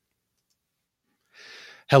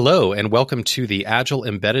Hello, and welcome to the Agile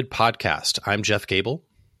Embedded Podcast. I'm Jeff Gable.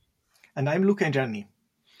 And I'm Luca Angiani.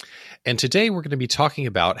 And today we're going to be talking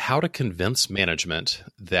about how to convince management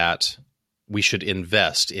that we should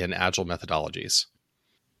invest in Agile methodologies.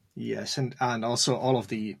 Yes, and also all of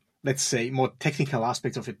the, let's say, more technical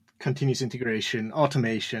aspects of it, continuous integration,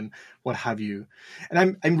 automation, what have you.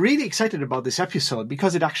 And I'm really excited about this episode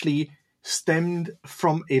because it actually stemmed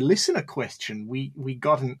from a listener question. We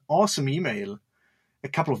got an awesome email a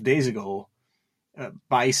couple of days ago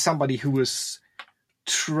by somebody who was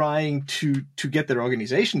trying to get their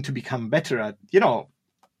organization to become better at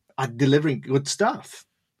delivering good stuff,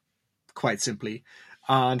 quite simply.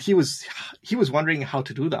 And he was wondering how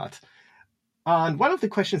to do that. And one of the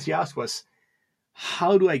questions he asked was,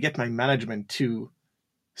 how do I get my management to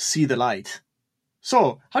see the light?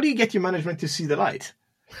 So how do you get your management to see the light?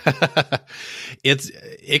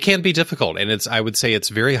 It can be difficult, and I would say it's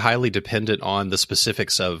very highly dependent on the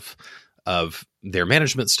specifics of their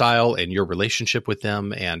management style and your relationship with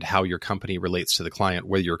them and how your company relates to the client,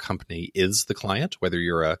 whether your company is the client, whether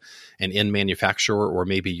you're an end manufacturer, or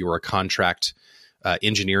maybe you're a contract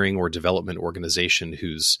engineering or development organization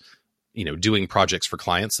who's doing projects for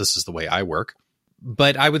clients. This is the way I work.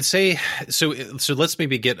 But I would say, so let's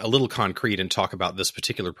maybe get a little concrete and talk about this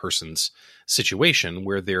particular person's situation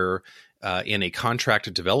where they're in a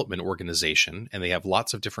contracted development organization and they have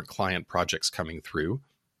lots of different client projects coming through.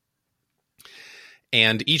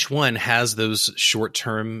 And each one has those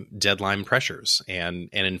short-term deadline pressures. And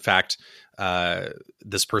in fact,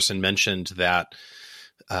 this person mentioned that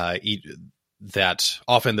that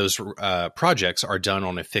often those projects are done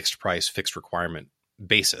on a fixed price, fixed requirement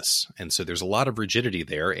basis. And so there's a lot of rigidity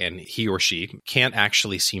there, and he or she can't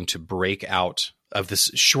actually seem to break out of this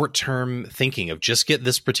short-term thinking of just get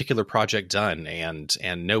this particular project done and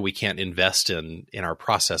no, we can't invest in our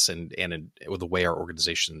process and in the way our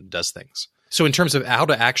organization does things. So in terms of how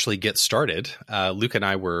to actually get started, Luke and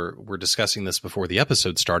I were discussing this before the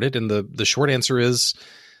episode started, and the short answer is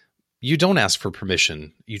you don't ask for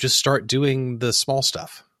permission. You just start doing the small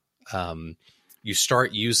stuff. You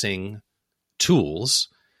start using tools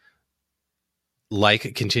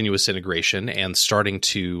like continuous integration and starting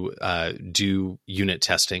to do unit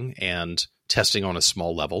testing and testing on a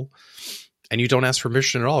small level. And you don't ask for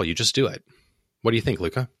permission at all. You just do it. What do you think,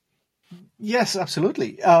 Luca? Yes,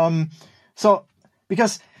 absolutely. So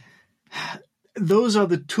because those are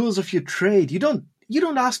the tools of your trade, you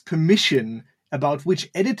don't ask permission about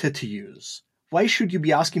which editor to use. Why should you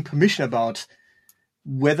be asking permission about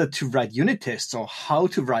whether to write unit tests or how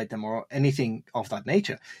to write them or anything of that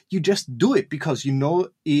nature? You just do it because you know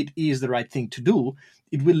it is the right thing to do.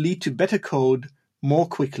 It will lead to better code more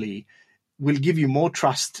quickly, will give you more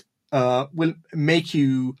trust, will make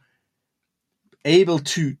you able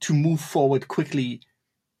to move forward quickly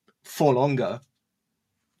for longer.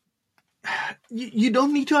 You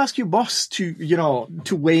don't need to ask your boss to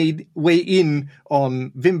weigh in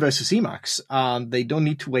on Vim versus Emacs, and they don't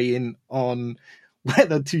need to weigh in on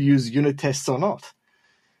whether to use unit tests or not.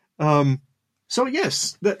 So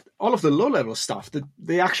yes, all of the low-level stuff,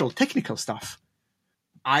 the actual technical stuff,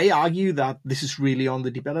 I argue that this is really on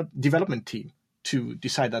the development team to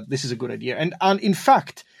decide that this is a good idea. And in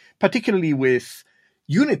fact, particularly with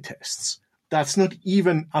unit tests, that's not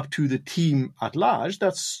even up to the team at large.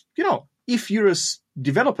 That's, if you're a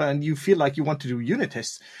developer and you feel like you want to do unit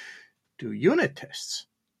tests, do unit tests.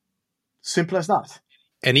 Simple as that.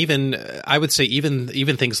 And even, I would say even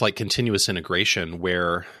things like continuous integration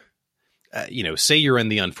where, say you're in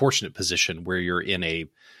the unfortunate position where you're in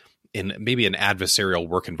maybe an adversarial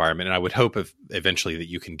work environment. And I would hope eventually that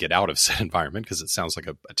you can get out of said environment because it sounds like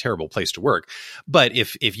a terrible place to work. But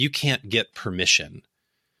if you can't get permission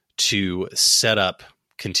to set up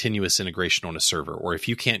continuous integration on a server, or if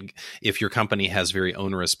your company has very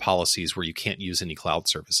onerous policies where you can't use any cloud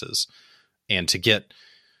services, and to get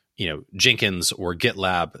Jenkins or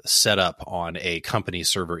GitLab set up on a company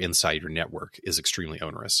server inside your network is extremely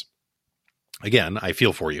onerous. Again, I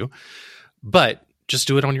feel for you, but just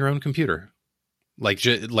do it on your own computer. Bring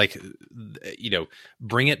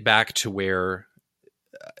it back to where,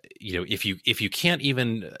 if you can't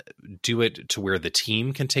even do it to where the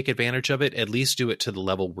team can take advantage of it, at least do it to the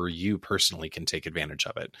level where you personally can take advantage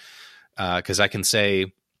of it. Because I can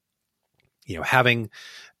say, having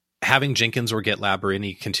Jenkins or GitLab or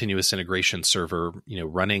any continuous integration server,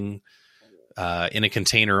 running in a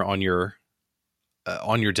container on your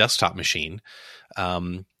desktop machine,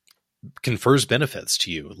 confers benefits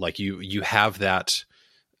to you. Like you have that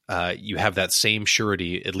same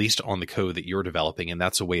surety, at least on the code that you're developing, and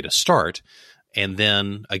that's a way to start. And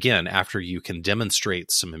then again, after you can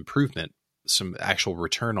demonstrate some improvement some actual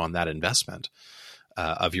return on that investment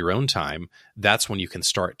of your own time, that's when you can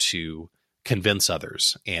start to convince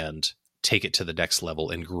others and take it to the next level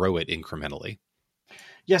and grow it incrementally.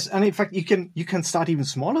 Yes, and in fact, you can start even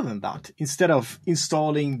smaller than that. Instead of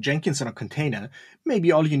installing Jenkins on a container,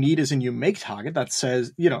 maybe all you need is a new make target that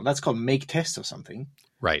says, that's called make test or something.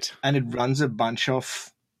 Right. And it runs a bunch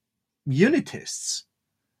of unit tests.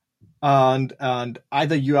 And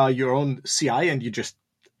either you are your own CI and you just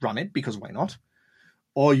run it because why not?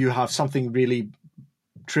 Or you have something really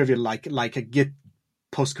trivial like a Git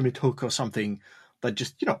post commit hook or something that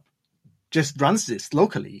just runs this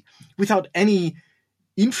locally without any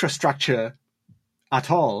infrastructure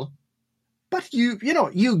at all, but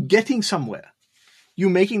you're getting somewhere. You're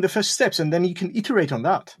making the first steps, and then you can iterate on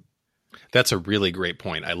that. That's a really great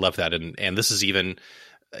point. I love that, and this is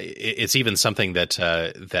it's even something that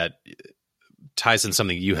that ties in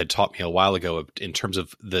something you had taught me a while ago in terms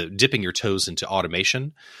of the dipping your toes into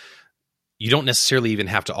automation. You don't necessarily even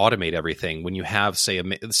have to automate everything. When you have, say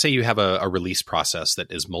you have a release process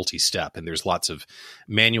that is multi-step, and there's lots of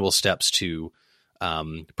manual steps to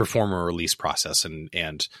perform a release process.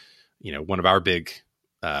 And one of our big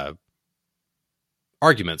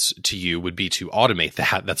arguments to you would be to automate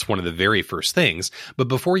that. That's one of the very first things. But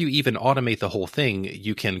before you even automate the whole thing,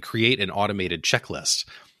 you can create an automated checklist.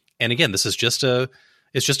 And again, this is just a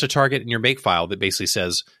target in your Makefile that basically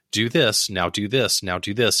says, do this, now do this, now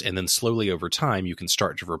do this. And then slowly over time, you can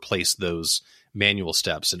start to replace those manual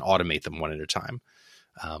steps and automate them one at a time.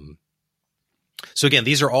 So again,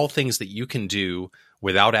 these are all things that you can do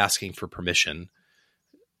without asking for permission.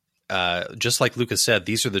 Just like Lucas said,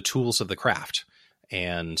 these are the tools of the craft.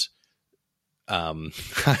 And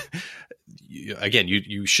again,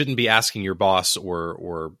 you shouldn't be asking your boss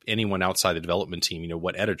or anyone outside the development team,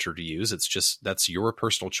 what editor to use. It's just, that's your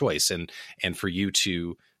personal choice. And for you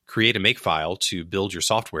to create a Makefile to build your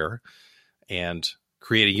software and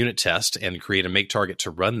create a unit test and create a make target to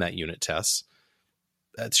run that unit test,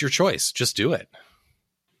 that's your choice. Just do it.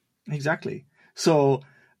 Exactly. So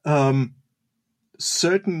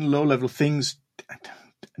certain low-level things,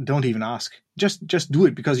 don't even ask. Just do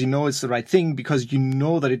it because it's the right thing, because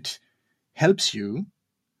that it helps you.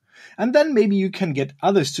 And then maybe you can get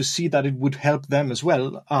others to see that it would help them as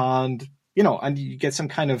well. And you get some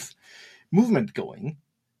kind of movement going.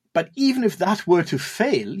 But even if that were to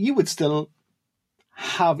fail, you would still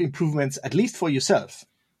have improvements, at least for yourself.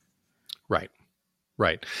 Right.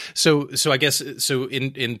 Right. So I guess,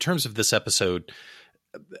 in terms of this episode,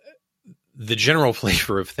 the general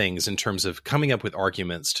flavor of things in terms of coming up with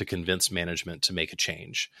arguments to convince management to make a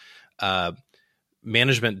change.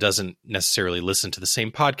 Management doesn't necessarily listen to the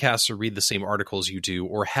same podcasts or read the same articles you do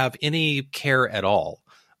or have any care at all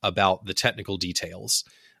about the technical details.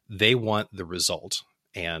 They want the result.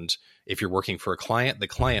 And if you're working for a client, the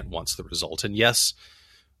client wants the result. And yes,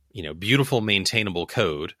 beautiful maintainable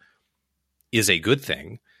code is a good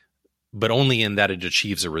thing, but only in that it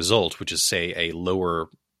achieves a result, which is, say, a lower,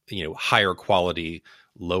 higher quality,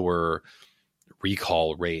 lower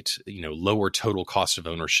recall rate, lower total cost of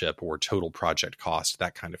ownership or total project cost,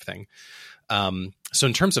 that kind of thing. So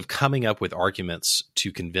in terms of coming up with arguments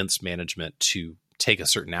to convince management to take a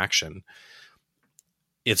certain action,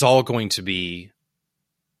 it's all going to be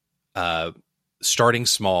starting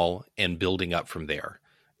small and building up from there,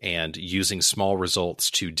 and using small results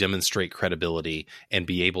to demonstrate credibility and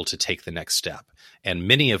be able to take the next step. And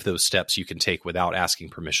many of those steps you can take without asking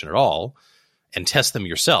permission at all, and test them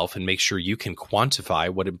yourself and make sure you can quantify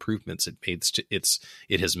what improvements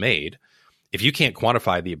it has made. If you can't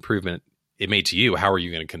quantify the improvement it made to you, how are you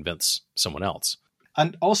going to convince someone else?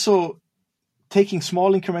 And also, taking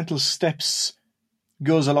small incremental steps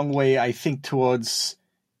goes a long way, I think, towards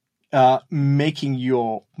making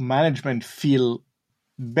your management feel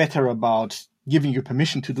better about giving you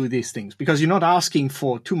permission to do these things, because you're not asking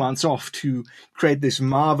for 2 months off to create this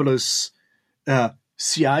marvelous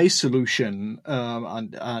CI solution,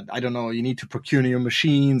 and I don't know, you need to procure your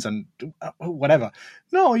machines and whatever.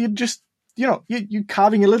 No, you're just, you're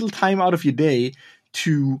carving a little time out of your day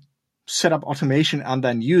to set up automation and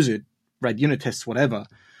then use it, write unit tests, whatever.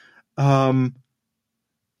 And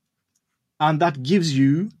that gives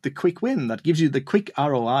you the quick win, that gives you the quick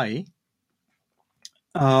ROI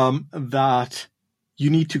that you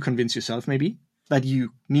need to convince yourself, maybe, that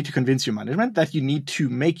you need to convince your management, that you need to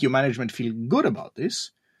make your management feel good about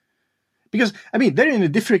this. Because, they're in a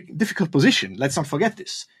difficult position. Let's not forget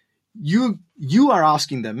this. You are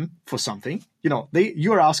asking them for something.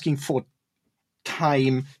 You are asking for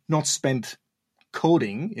time not spent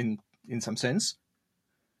coding in some sense.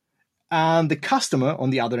 And the customer, on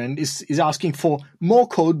the other end, is asking for more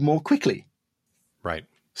code more quickly. Right.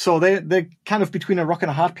 So they're kind of between a rock and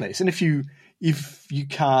a hard place. And if you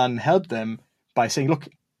can help them by saying, look,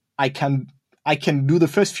 I can do the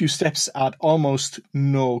first few steps at almost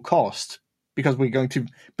no cost because we're going to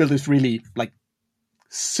build this really like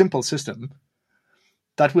simple system,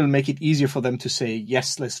 that will make it easier for them to say,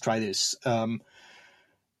 yes, let's try this.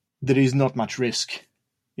 There is not much risk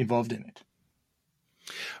involved in it.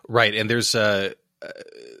 Right. And there's a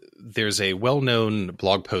well-known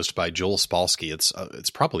blog post by Joel Spolsky. It's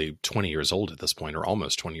probably 20 years old at this point, or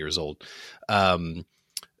almost 20 years old.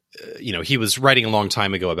 He was writing a long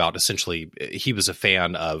time ago about essentially he was a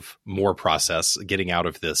fan of more process, getting out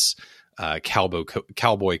of this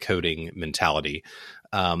cowboy coding mentality.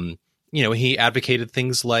 He advocated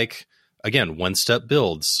things like, again, one-step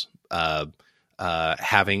builds,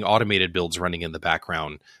 having automated builds running in the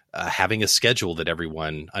background, having a schedule that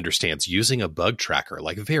everyone understands, using a bug tracker,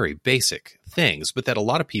 like very basic things, but that a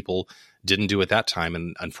lot of people didn't do at that time.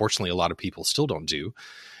 And unfortunately, a lot of people still don't do.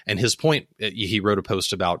 And his point, he wrote a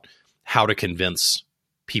post about how to convince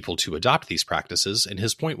people to adopt these practices. And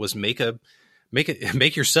his point was make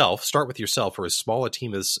yourself, start with yourself or as small a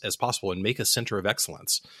team as possible, and make a center of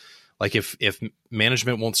excellence. Like if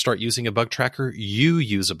management won't start using a bug tracker, you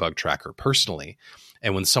use a bug tracker personally.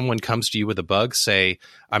 And when someone comes to you with a bug, say,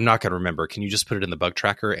 I'm not going to remember. Can you just put it in the bug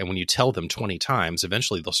tracker? And when you tell them 20 times,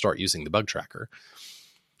 eventually they'll start using the bug tracker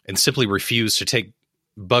and simply refuse to take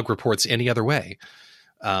bug reports any other way.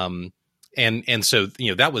 And so,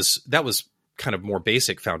 that was kind of more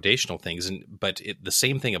basic foundational things. But the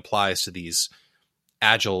same thing applies to these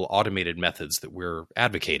agile automated methods that we're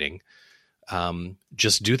advocating.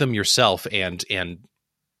 Just do them yourself and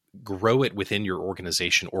grow it within your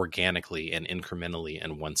organization organically and incrementally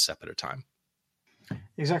and one step at a time.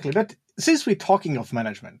 Exactly. But since we're talking of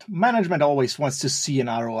management always wants to see an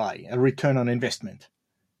ROI, a return on investment.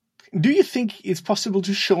 Do you think it's possible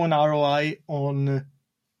to show an ROI on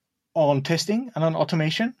testing and on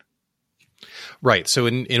automation? Right. So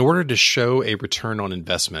in order to show a return on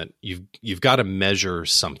investment, you've got to measure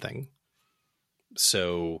something.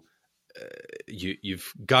 So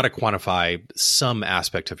you've got to quantify some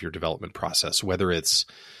aspect of your development process, whether it's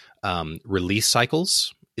release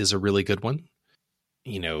cycles is a really good one.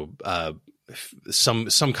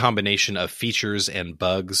 Some combination of features and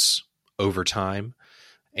bugs over time.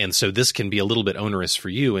 And so this can be a little bit onerous for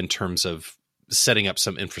you in terms of setting up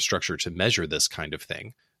some infrastructure to measure this kind of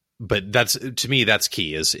thing. But that's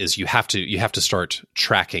key is you have to start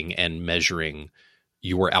tracking and measuring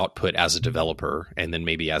your output as a developer and then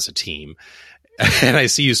maybe as a team. And I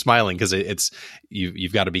see you smiling because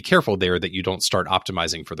you've got to be careful there that you don't start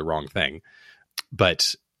optimizing for the wrong thing.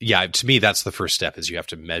 But yeah, to me, that's the first step is you have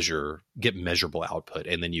to get measurable output,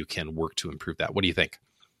 and then you can work to improve that. What do you think?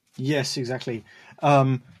 Yes, exactly.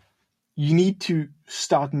 You need to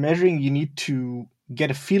start measuring. You need to get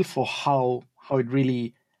a feel for how it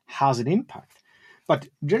really has an impact. But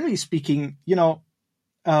generally speaking,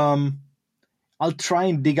 I'll try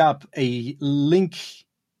and dig up a link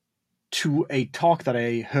to a talk that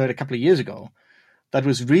I heard a couple of years ago that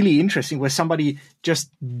was really interesting, where somebody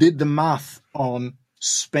just did the math on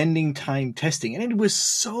spending time testing. And it was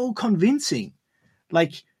so convincing.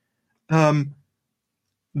 Like,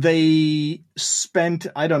 they spent,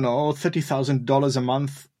 I don't know, $30,000 a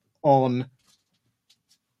month on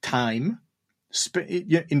time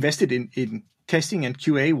invested in testing and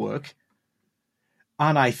QA work.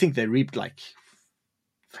 And I think they reaped like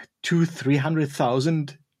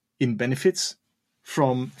 200,000-300,000 in benefits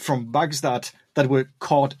from bugs that were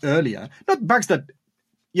caught earlier. Not bugs that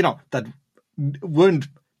weren't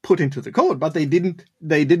put into the code, but they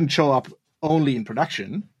didn't show up only in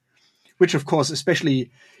production, which of course, especially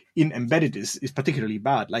in embedded is particularly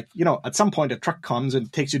bad. Like, at some point a truck comes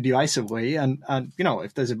and takes your device away and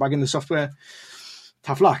if there's a bug in the software,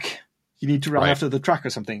 tough luck. You need to run after the truck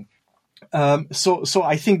or something. So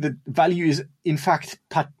I think that value is in fact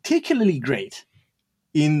particularly great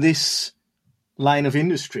in this line of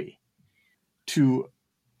industry to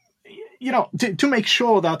make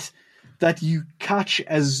sure that you catch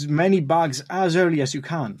as many bugs as early as you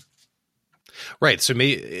can. Right. So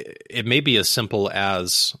it may be as simple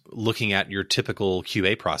as looking at your typical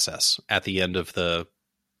QA process at the end of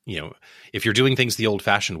if you're doing things the old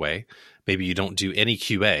fashioned way, maybe you don't do any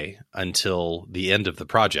QA until the end of the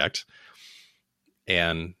project.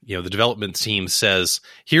 And, the development team says,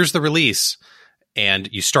 here's the release, and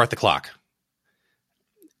you start the clock.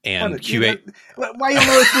 And QA... Why on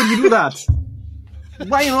earth would you do that?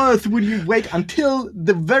 Why on earth would you wait until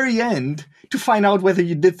the very end to find out whether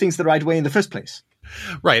you did things the right way in the first place?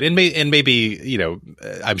 Right. And maybe,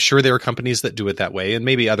 I'm sure there are companies that do it that way. And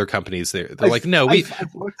maybe other companies, they're like, no,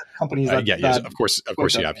 I've worked at companies that, yes, of course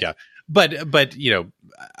you have. Yeah. But,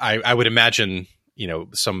 I would imagine,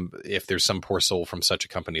 if there's some poor soul from such a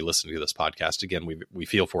company listening to this podcast, again, we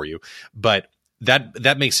feel for you, but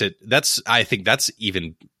that makes it, I think that's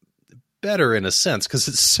even better in a sense because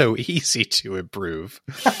it's so easy to improve.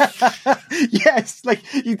 Yes, like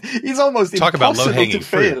it's almost talk about low-hanging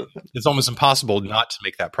fruit. It's almost impossible not to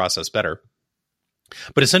make that process better.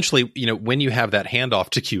 But essentially, when you have that handoff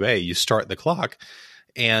to QA, you start the clock,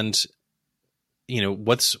 and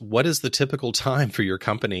what is the typical time for your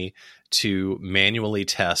company to manually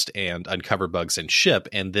test and uncover bugs and ship,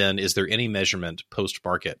 and then is there any measurement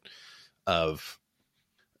post-market of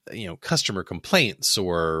customer complaints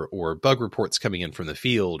or bug reports coming in from the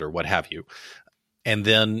field or what have you, and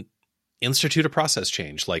then institute a process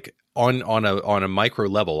change like on a micro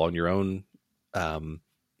level on your own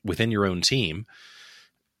within your own team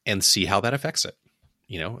and see how that affects it.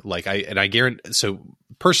 I guarantee. So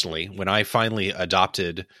personally, when I finally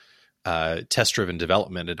adopted test driven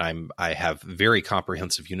development and I have very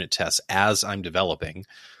comprehensive unit tests as I'm developing,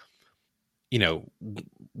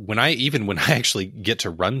 when I actually get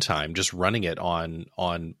to runtime, just running it on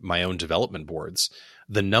my own development boards,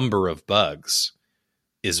 the number of bugs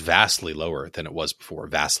is vastly lower than it was before.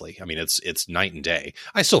 Vastly. I mean, it's night and day.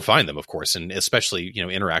 I still find them, of course, and especially,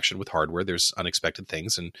 interaction with hardware, there's unexpected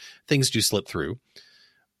things and things do slip through.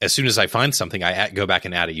 As soon as I find something, I go back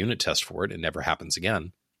and add a unit test for it. It never happens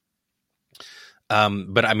again.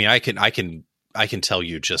 But I mean, I can tell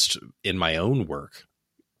you just in my own work,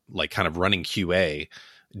 like kind of running QA,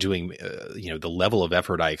 doing, the level of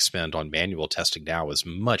effort I expend on manual testing now is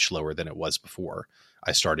much lower than it was before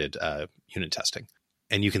I started unit testing.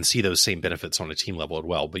 And you can see those same benefits on a team level as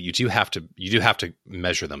well, but you do have to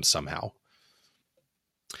measure them somehow.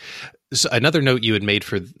 So another note you had made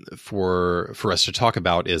for us to talk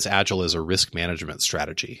about is Agile as a risk management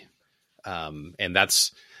strategy. And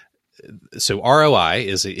that's, so ROI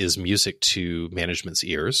is music to management's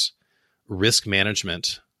ears. Risk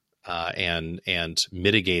management and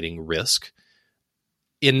mitigating risk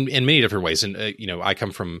in many different ways. And,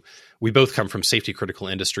 we both come from safety critical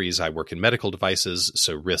industries. I work in medical devices.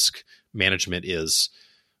 So risk management is,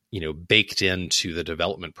 baked into the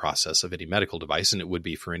development process of any medical device. And it would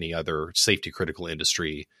be for any other safety critical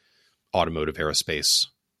industry, automotive, aerospace,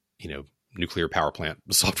 nuclear power plant,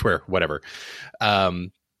 software, whatever.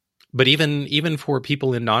 But even for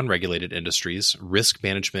people in non-regulated industries, risk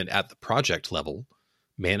management at the project level,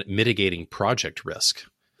 mitigating project risk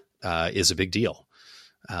is a big deal.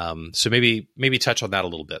 So maybe touch on that a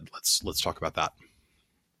little bit. Let's talk about that.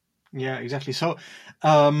 Yeah, exactly. So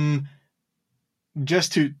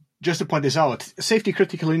just to point this out, safety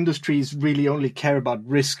critical industries really only care about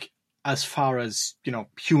risk as far as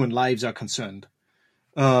human lives are concerned.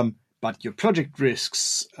 But your project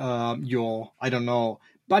risks, your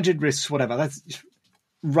budget risks, whatever, that's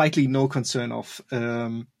rightly no concern of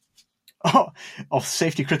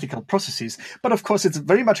safety critical processes. But of course, it's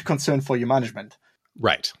very much a concern for your management.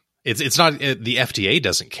 Right. It's not the FDA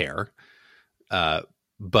doesn't care,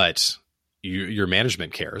 but your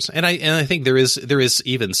management cares, and I think there is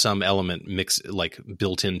even some element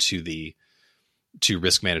built into to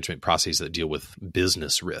risk management processes that deal with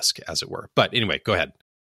business risk, as it were. But anyway, go ahead.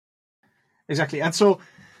 Exactly, and so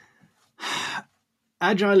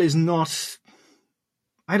Agile is not,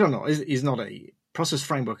 is not a process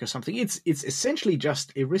framework or something. It's essentially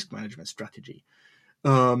just a risk management strategy.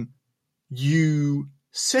 You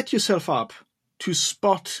set yourself up to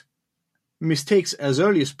spot mistakes as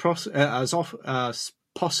early as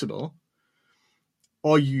possible,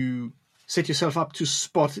 or you set yourself up to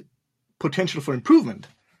spot potential for improvement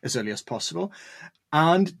as early as possible,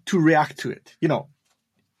 and to react to it.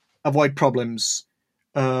 Avoid problems,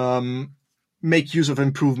 make use of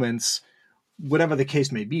improvements, whatever the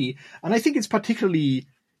case may be. And I think it's particularly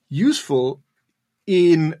useful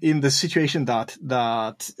in the situation that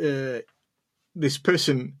this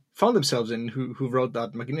person found themselves in, who wrote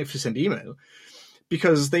that magnificent email,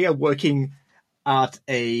 because they are working at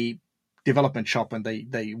a development shop and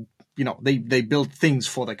they build things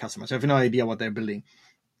for their customers. I have no idea what they're building,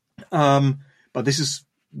 but this is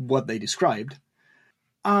what they described.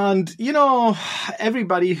 And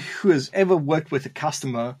everybody who has ever worked with a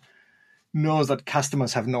customer knows that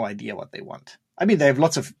customers have no idea what they want. I mean, they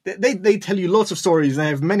have they tell you lots of stories. They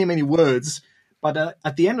have many, many words, but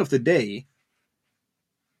at the end of the day,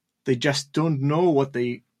 they just don't know what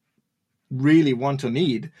they really want or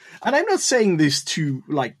need. And I'm not saying this to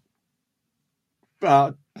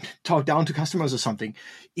talk down to customers or something.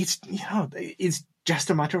 It's just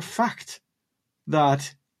a matter of fact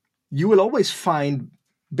that you will always find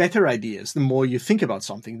better ideas the more you think about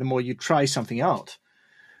something, the more you try something out.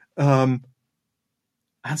 And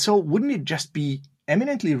so wouldn't it just be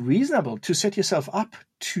eminently reasonable to set yourself up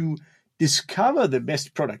to discover the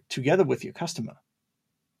best product together with your customer?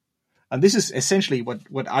 And this is essentially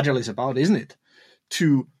what Agile is about, isn't it?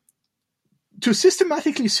 To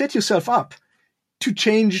systematically set yourself up to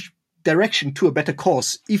change direction to a better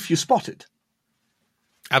course if you spot it.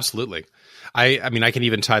 Absolutely. I mean, I can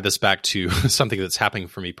even tie this back to something that's happening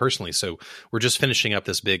for me personally. So we're just finishing up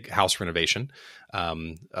this big house renovation.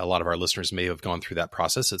 A lot of our listeners may have gone through that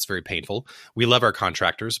process. It's very painful. We love our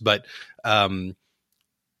contractors, but we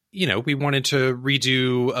wanted to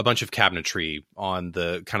redo a bunch of cabinetry on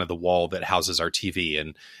the kind of the wall that houses our TV.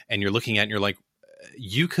 And you're looking at it and you're like,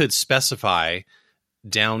 you could specify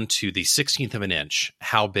down to the 16th of an inch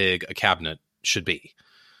how big a cabinet should be.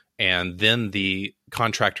 And then the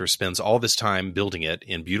contractor spends all this time building it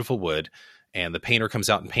in beautiful wood, and the painter comes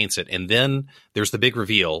out and paints it. And then there's the big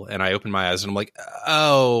reveal, and I open my eyes and I'm like,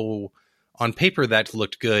 oh, on paper that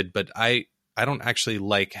looked good, but I don't actually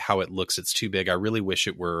like how it looks. It's too big. I really wish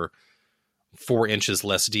it were 4 inches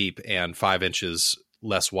less deep and 5 inches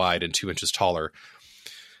less wide and 2 inches taller.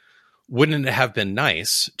 Wouldn't it have been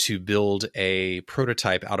nice to build a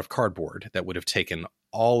prototype out of cardboard that would have taken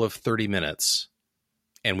all of 30 minutes,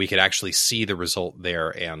 and we could actually see the result there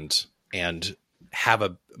and have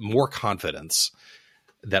a more confidence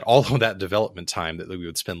that all of that development time that we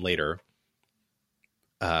would spend later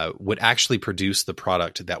would actually produce the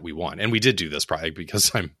product that we want. And we did do this, probably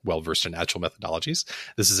because I'm well-versed in Agile methodologies.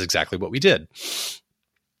 This is exactly what we did.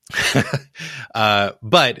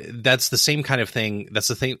 But that's the same kind of thing. That's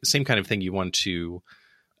the same kind of thing you want to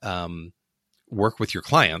work with your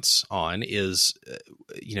clients on is,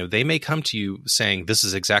 they may come to you saying, this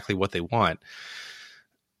is exactly what they want.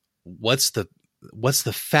 What's the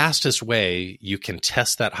fastest way you can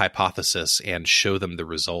test that hypothesis and show them the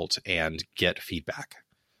result and get feedback?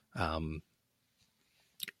 And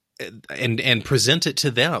present it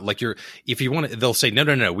to them. Like if you want to, they'll say,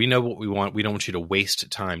 no, we know what we want. We don't want you to waste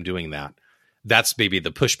time doing that. That's maybe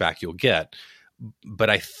the pushback you'll get. But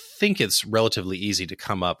I think it's relatively easy to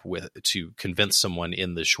come up with, to convince someone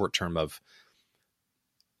in the short term of,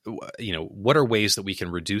 what are ways that we can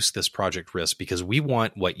reduce this project risk, because we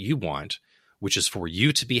want what you want, which is for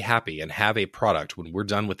you to be happy and have a product when we're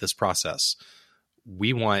done with this process.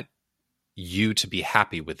 We want you to be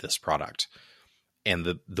happy with this product.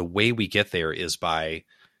 And the way we get there is by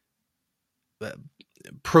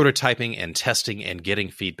prototyping and testing and getting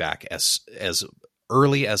feedback as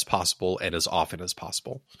early as possible and as often as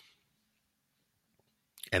possible.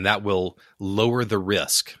 And that will lower the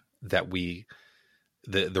risk that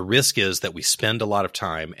the risk is that we spend a lot of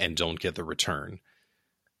time and don't get the return.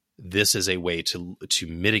 This is a way to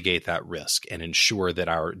mitigate that risk and ensure that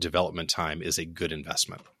our development time is a good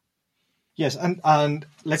investment. Yes, and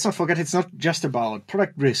let's not forget, it's not just about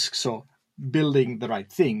product risk, so building the right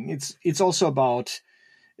thing. It's also about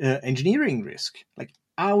engineering risk. Like,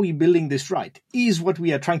 are we building this right? Is what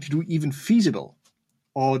we are trying to do even feasible?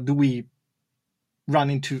 Or do we run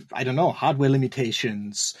into, hardware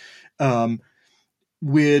limitations,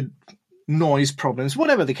 weird noise problems,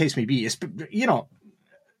 whatever the case may be?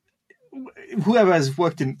 Whoever has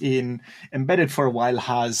worked in embedded for a while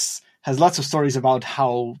has lots of stories about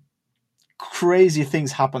how crazy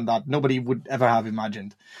things happen that nobody would ever have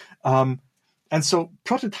imagined. And so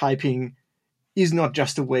prototyping is not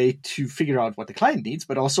just a way to figure out what the client needs,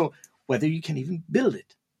 but also whether you can even build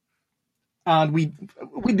it. And we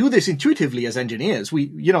do this intuitively as engineers.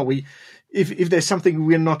 If there's something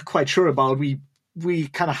we're not quite sure about, we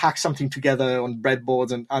kind of hack something together on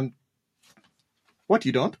breadboards and what,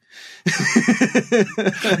 you don't?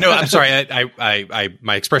 No, I'm sorry. I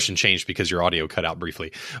my expression changed because your audio cut out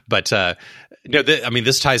briefly. But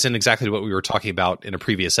this ties in exactly to what we were talking about in a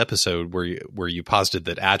previous episode, where you posited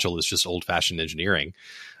that Agile is just old-fashioned engineering,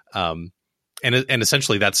 and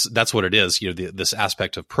essentially that's what it is. This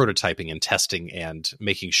aspect of prototyping and testing and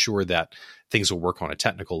making sure that things will work on a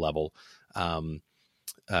technical level.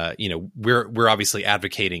 We're obviously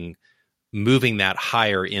advocating moving that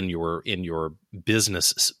higher in your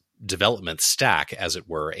business development stack, as it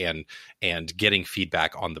were, and getting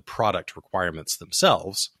feedback on the product requirements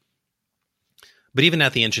themselves. But even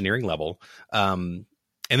at the engineering level, and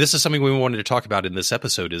this is something we wanted to talk about in this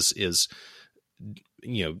episode, is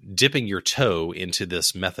dipping your toe into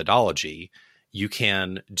this methodology. You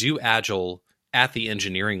can do Agile at the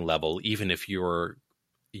engineering level, even if your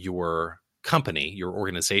company, your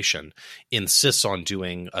organization, insists on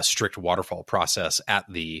doing a strict waterfall process at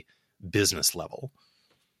the business level.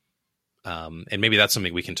 And maybe that's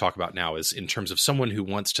something we can talk about now, is in terms of someone who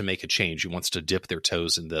wants to make a change, who wants to dip their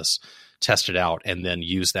toes in this, test it out, and then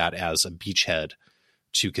use that as a beachhead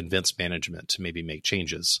to convince management to maybe make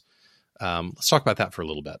changes. Let's talk about that for a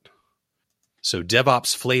little bit. So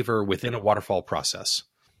DevOps flavor within a waterfall process.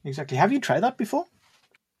 Exactly. Have you tried that before?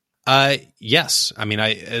 Yes. I mean,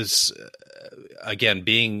 again,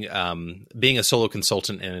 being a solo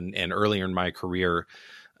consultant and earlier in my career,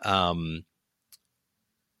 I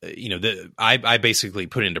basically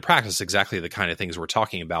put into practice exactly the kind of things we're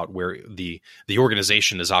talking about, where the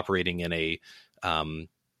organization is operating in a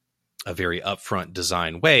very upfront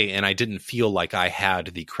design way, and I didn't feel like I had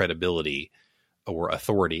the credibility or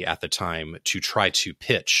authority at the time to try to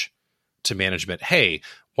pitch to management, hey,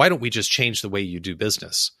 why don't we just change the way you do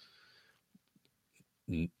business?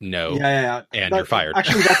 No. Yeah. And you're fired.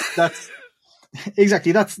 Actually, that's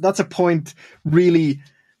exactly. That's a point really,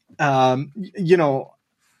 that's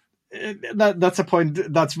a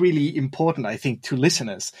point that's really important, I think, to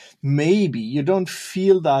listeners. Maybe you don't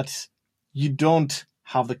feel that you don't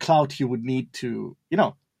have the clout you would need to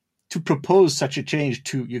propose such a change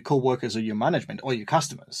to your coworkers or your management or your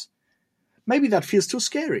customers. Maybe that feels too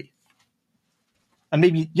scary. And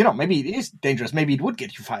maybe it is dangerous. Maybe it would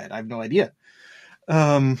get you fired. I have no idea.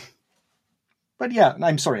 But yeah,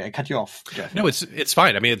 I'm sorry, I cut you off, Jeff. No, it's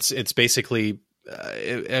fine. I mean, it's basically,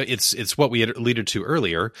 it's what we had alluded to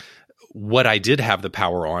earlier. What I did have the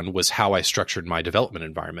power on was how I structured my development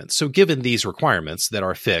environment. So given these requirements that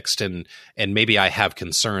are fixed, and maybe I have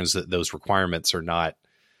concerns that those requirements are not,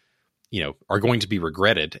 are going to be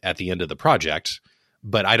regretted at the end of the project,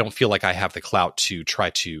 but I don't feel like I have the clout to try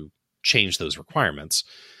to change those requirements.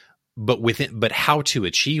 But how to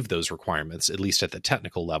achieve those requirements, at least at the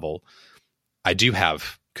technical level, I do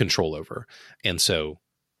have control over. And so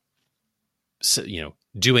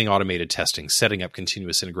doing automated testing, setting up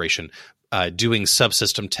continuous integration, doing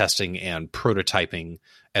subsystem testing and prototyping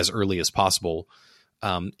as early as possible.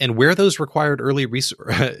 And where those required early,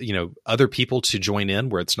 other people to join in,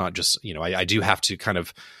 where it's not just, I do have to kind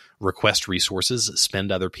of request resources,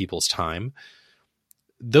 spend other people's time.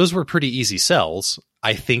 Those were pretty easy sells,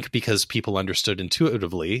 I think, because people understood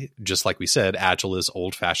intuitively, just like we said, Agile is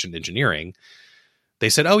old-fashioned engineering. They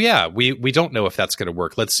said, "Oh yeah, we don't know if that's going to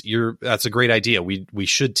work. That's a great idea. We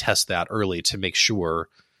should test that early to make sure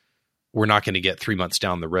we're not going to get 3 months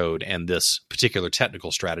down the road and this particular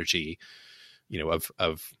technical strategy, of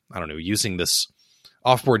I don't know, using this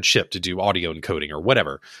offboard chip to do audio encoding or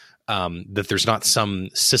whatever, that there's not some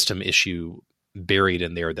system issue buried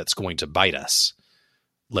in there that's going to bite us.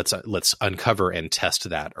 Let's uncover and test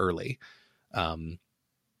that early."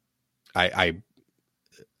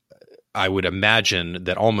 I would imagine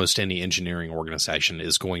that almost any engineering organization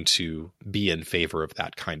is going to be in favor of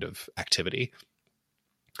that kind of activity.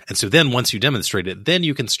 And so then once you demonstrate it, then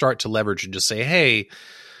you can start to leverage and just say, hey,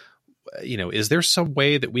 is there some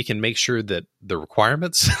way that we can make sure that the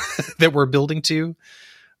requirements that we're building to,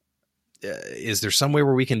 is there some way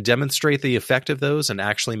where we can demonstrate the effect of those and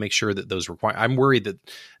actually make sure that those I'm worried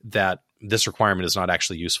that this requirement is not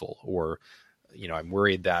actually useful, or, I'm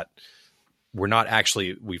worried that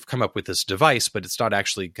we've come up with this device, but it's not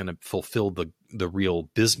actually going to fulfill the real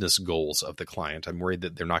business goals of the client. I'm worried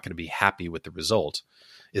that they're not going to be happy with the result.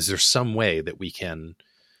 Is there some way that we can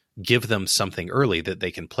give them something early that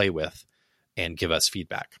they can play with and give us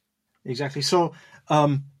feedback? Exactly. So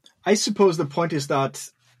I suppose the point is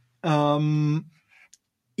that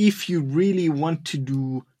if you really want to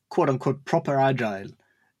do quote unquote proper Agile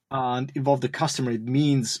and involve the customer, it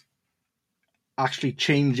means actually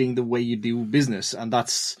changing the way you do business, and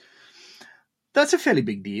that's a fairly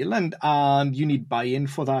big deal, and you need buy-in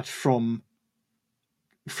for that from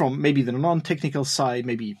maybe the non-technical side,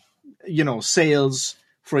 maybe sales,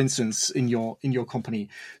 for instance, in your company.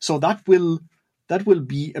 So that will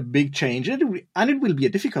be a big change, and it will be a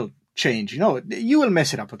difficult change. You will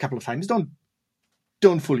mess it up a couple of times.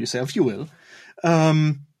 Don't fool yourself. You will,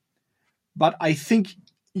 but I think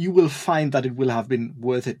you will find that it will have been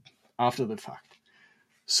worth it after the fact.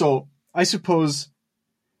 So I suppose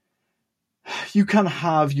you can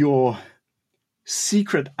have your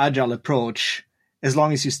secret Agile approach as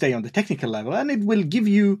long as you stay on the technical level, and it will give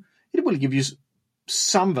you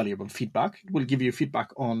some valuable feedback. It will give you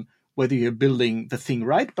feedback on whether you're building the thing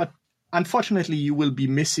right, but unfortunately you will be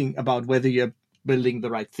missing about whether you're building the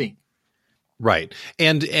right thing. Right.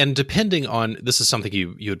 And depending on, this is something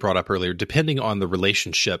you had brought up earlier, depending on the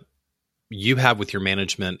relationship you have with your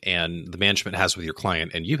management and the management has with your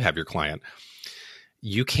client and you have your client,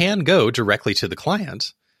 you can go directly to the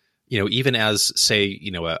client, even as, say,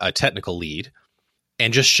 a technical lead,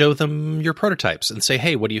 and just show them your prototypes and say,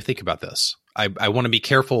 hey, what do you think about this? I want to be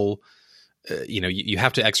careful. You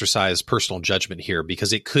have to exercise personal judgment here,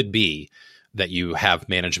 because it could be that you have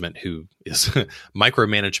management who is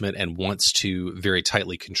micromanagement and wants to very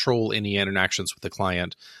tightly control any interactions with the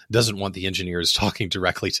client, doesn't want the engineers talking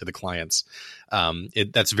directly to the clients.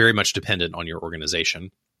 That's very much dependent on your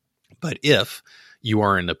organization. But if you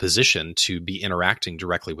are in a position to be interacting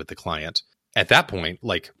directly with the client, at that point,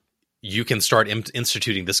 like, you can start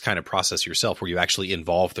instituting this kind of process yourself, where you actually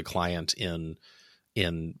involve the client in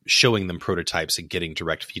showing them prototypes and getting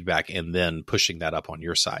direct feedback, and then pushing that up on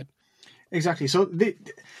your side. Exactly. So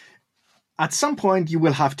at some point, you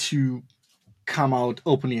will have to come out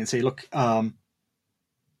openly and say, look,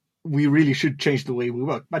 we really should change the way we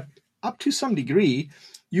work. But up to some degree,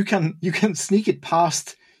 you can sneak it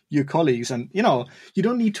past your colleagues, and you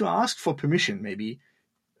don't need to ask for permission maybe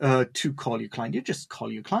to call your client. You just call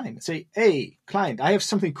your client and say, hey, client, I have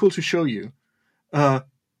something cool to show you.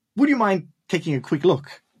 Would you mind taking a quick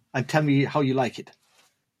look and tell me how you like it?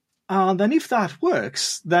 And then if that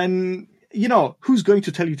works, then who's going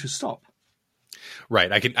to tell you to stop?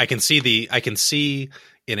 Right. I can see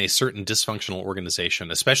in a certain dysfunctional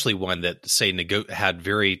organization, especially one that, say, had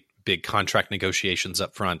very big contract negotiations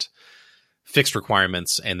up front, fixed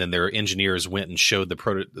requirements, and then their engineers went and showed a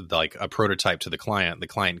prototype to the client. The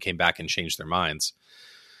client came back and changed their minds.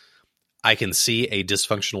 I can see a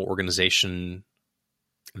dysfunctional organization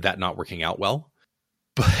that not working out well.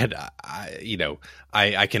 But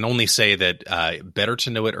I can only say that better to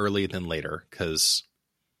know it early than later, because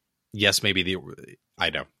yes, maybe I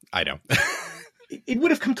know. It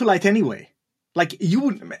would have come to light anyway. Like, you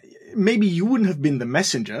wouldn't have been the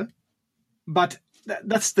messenger, but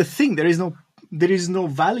that's the thing. There is no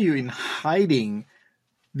value in hiding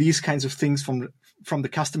these kinds of things from the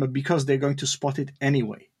customer, because they're going to spot it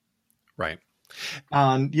anyway. Right.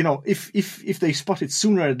 And if they spot it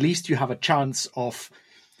sooner, at least you have a chance of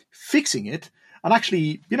fixing it and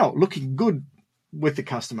actually looking good with the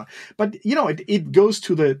customer. But it goes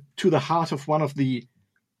to the heart of one of the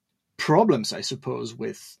problems, I suppose,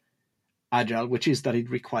 with Agile, which is that it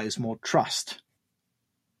requires more trust.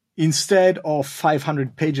 Instead of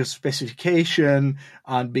 500 pages of specification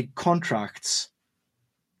and big contracts,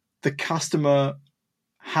 the customer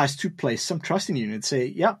has to place some trust in you and say,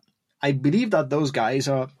 yeah, I believe that those guys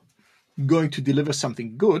are going to deliver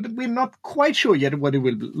something good. We're not quite sure yet what it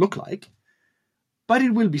will look like, but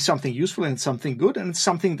it will be something useful and something good, and it's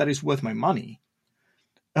something that is worth my money.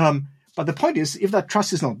 But the point is, if that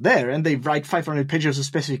trust is not there and they write 500 pages of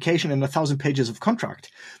specification and 1,000 pages of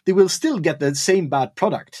contract, they will still get the same bad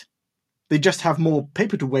product. They just have more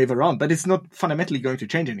paper to wave around, but it's not fundamentally going to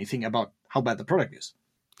change anything about how bad the product is.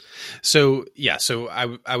 So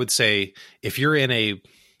I would say if you're in a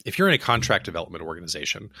contract development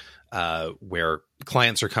organization where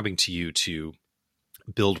clients are coming to you to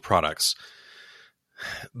build products,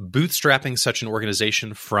 bootstrapping such an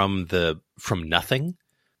organization from nothing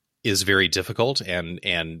is very difficult,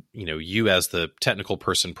 and you as the technical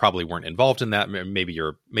person probably weren't involved in that. Maybe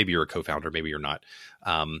you're a co-founder, maybe you're not.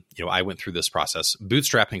 I went through this process.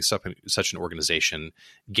 Bootstrapping such an organization,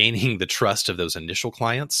 gaining the trust of those initial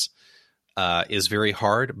clients is very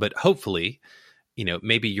hard, but hopefully,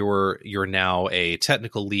 maybe you're now a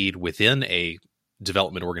technical lead within a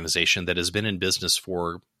development organization that has been in business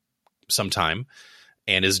for some time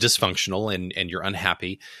and is dysfunctional, and you're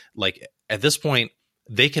unhappy. Like, at this point,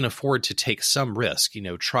 they can afford to take some risk,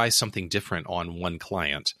 try something different on one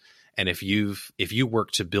client. And if you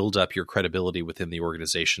work to build up your credibility within the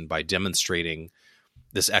organization by demonstrating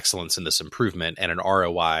this excellence and this improvement and an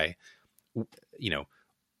ROI,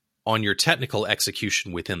 on your technical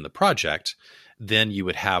execution within the project, then you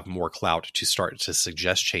would have more clout to start to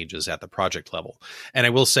suggest changes at the project level. And I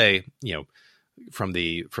will say, from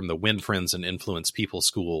the Win Friends and Influence People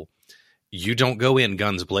school, you don't go in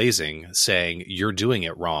guns blazing saying you're doing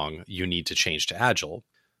it wrong, you need to change to Agile.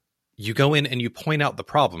 You go in and you point out the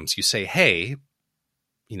problems. You say, hey,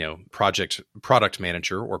 product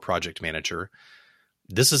manager or project manager,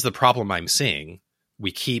 this is the problem I'm seeing.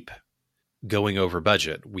 We keep going over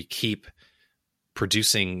budget. We keep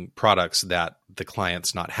producing products that the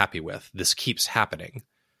client's not happy with. This keeps happening.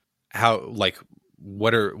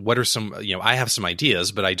 What are some, I have some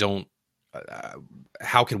ideas, but I don't,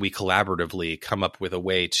 how can we collaboratively come up with a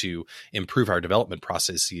way to improve our development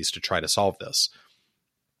processes to try to solve this?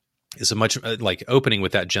 Is a much opening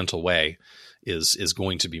with that gentle way is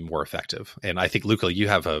going to be more effective. And I think, Luca, you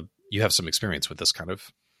have some experience with this kind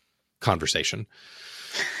of conversation.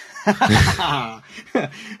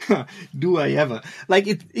 Do I ever? Like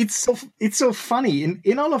it's so funny.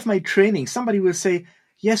 In all of my training, somebody will say,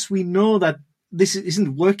 yes, we know that this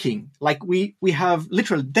isn't working. Like we have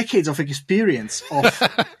literal decades of experience of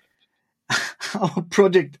our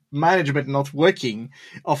project management not working,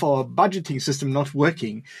 of our budgeting system not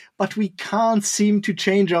working, but we can't seem to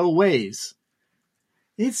change our ways.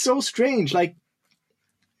 It's so strange. Like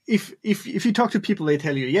if you talk to people, they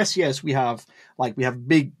tell you, yes, we have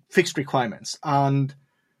big fixed requirements, and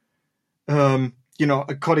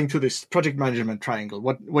according to this project management triangle,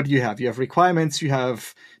 what do you have? You have requirements, you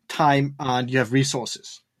have time, and you have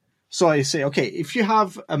resources. So I say, okay, if you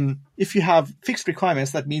have fixed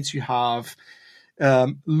requirements, that means you have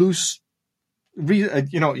you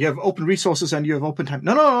have open resources and you have open time.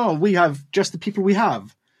 No, we have just the people we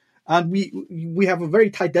have, and we have a very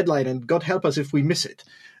tight deadline, and God help us if we miss it.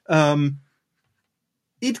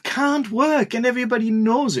 It can't work, and everybody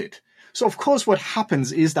knows it. So of course what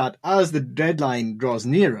happens is that as the deadline draws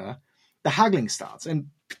nearer, the haggling starts and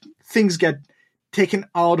things get taken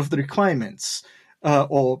out of the requirements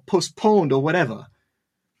or postponed or whatever,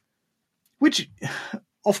 which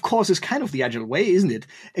of course is kind of the Agile way, isn't it?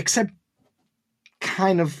 Except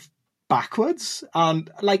kind of backwards,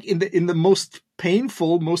 and like in the most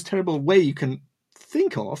painful, most terrible way you can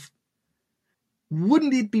think of.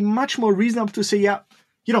 Wouldn't it be much more reasonable to say, yeah,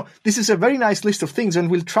 this is a very nice list of things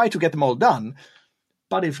and we'll try to get them all done,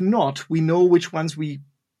 but if not, we know which ones we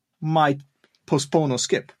might postpone or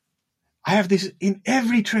skip. I have this in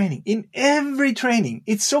every training.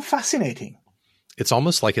 It's so fascinating. It's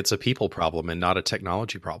almost like it's a people problem and not a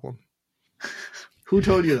technology problem. Who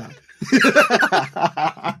told you that?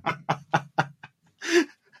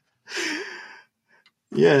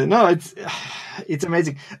 Yeah, no, it's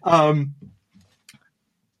amazing.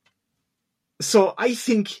 So I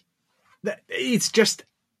think that it's just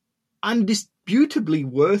undisputably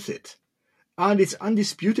worth it. And it's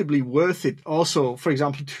undisputably worth it also, for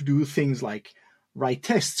example, to do things like write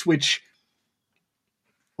tests, which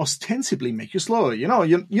ostensibly make you slower. You're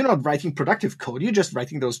not writing productive code. You're just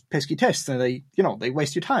writing those pesky tests, and they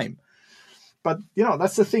waste your time. But,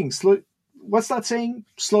 that's the thing. Slow, what's that saying?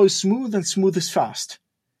 Slow is smooth and smooth is fast.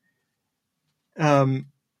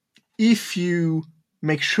 If you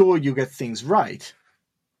make sure you get things right,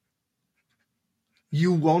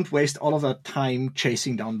 you won't waste all of that time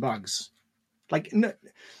chasing down bugs. Like,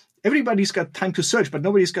 everybody's got time to search, but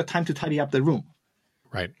nobody's got time to tidy up their room.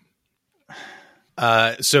 Right.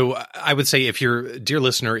 So I would say, dear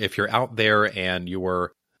listener, if you're out there and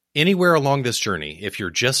you're anywhere along this journey, if you're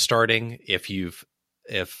just starting, if you're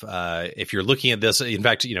looking at this, in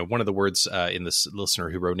fact, one of the words in this listener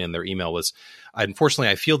who wrote in their email was, unfortunately,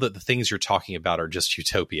 I feel that the things you're talking about are just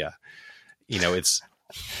utopia. It's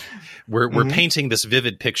we're painting this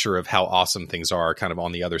vivid picture of how awesome things are kind of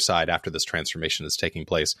on the other side after this transformation is taking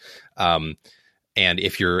place. And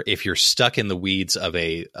if you're stuck in the weeds of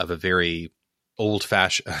a very old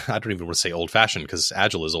fashioned, I don't even want to say old fashioned, because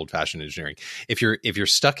Agile is old fashioned engineering. If you're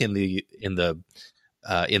stuck in the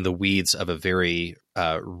weeds of a very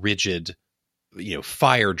rigid,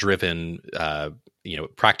 fire driven,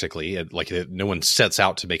 practically, like no one sets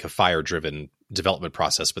out to make a fire driven development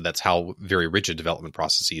process, but that's how very rigid development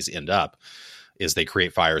processes end up, is they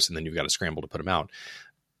create fires and then you've got to scramble to put them out.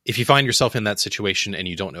 If you find yourself in that situation and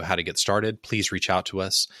you don't know how to get started, please reach out to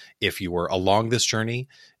us. If you are along this journey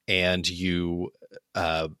and you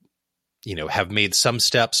have made some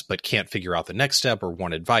steps but can't figure out the next step, or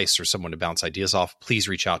want advice or someone to bounce ideas off, please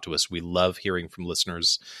reach out to us. We love hearing from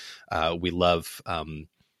listeners. We love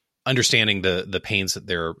understanding the pains that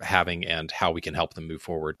they're having and how we can help them move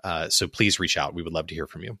forward. So please reach out. We would love to hear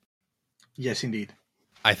from you. Yes, indeed.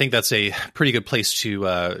 I think that's a pretty good place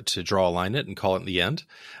to draw a line it and call it the end.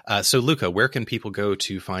 So Luca, where can people go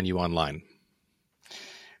to find you online?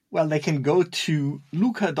 Well, they can go to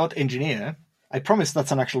luca.engineer. I promise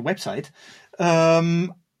that's an actual website.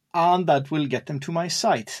 And that will get them to my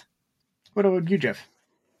site. What about you, Jeff?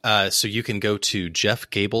 So you can go to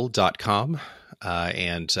jeffgable.com.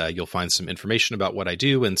 And you'll find some information about what I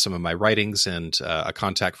do and some of my writings and a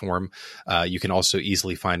contact form. You can also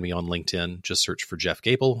easily find me on LinkedIn. Just search for Jeff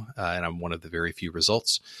Gable, and I'm one of the very few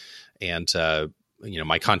results. And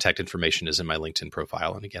my contact information is in my LinkedIn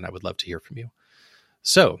profile. And again, I would love to hear from you.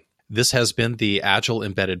 So this has been the Agile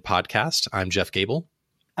Embedded Podcast. I'm Jeff Gable.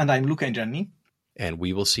 And I'm Luca Engineer. And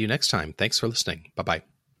we will see you next time. Thanks for listening. Bye-bye.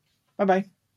 Bye-bye.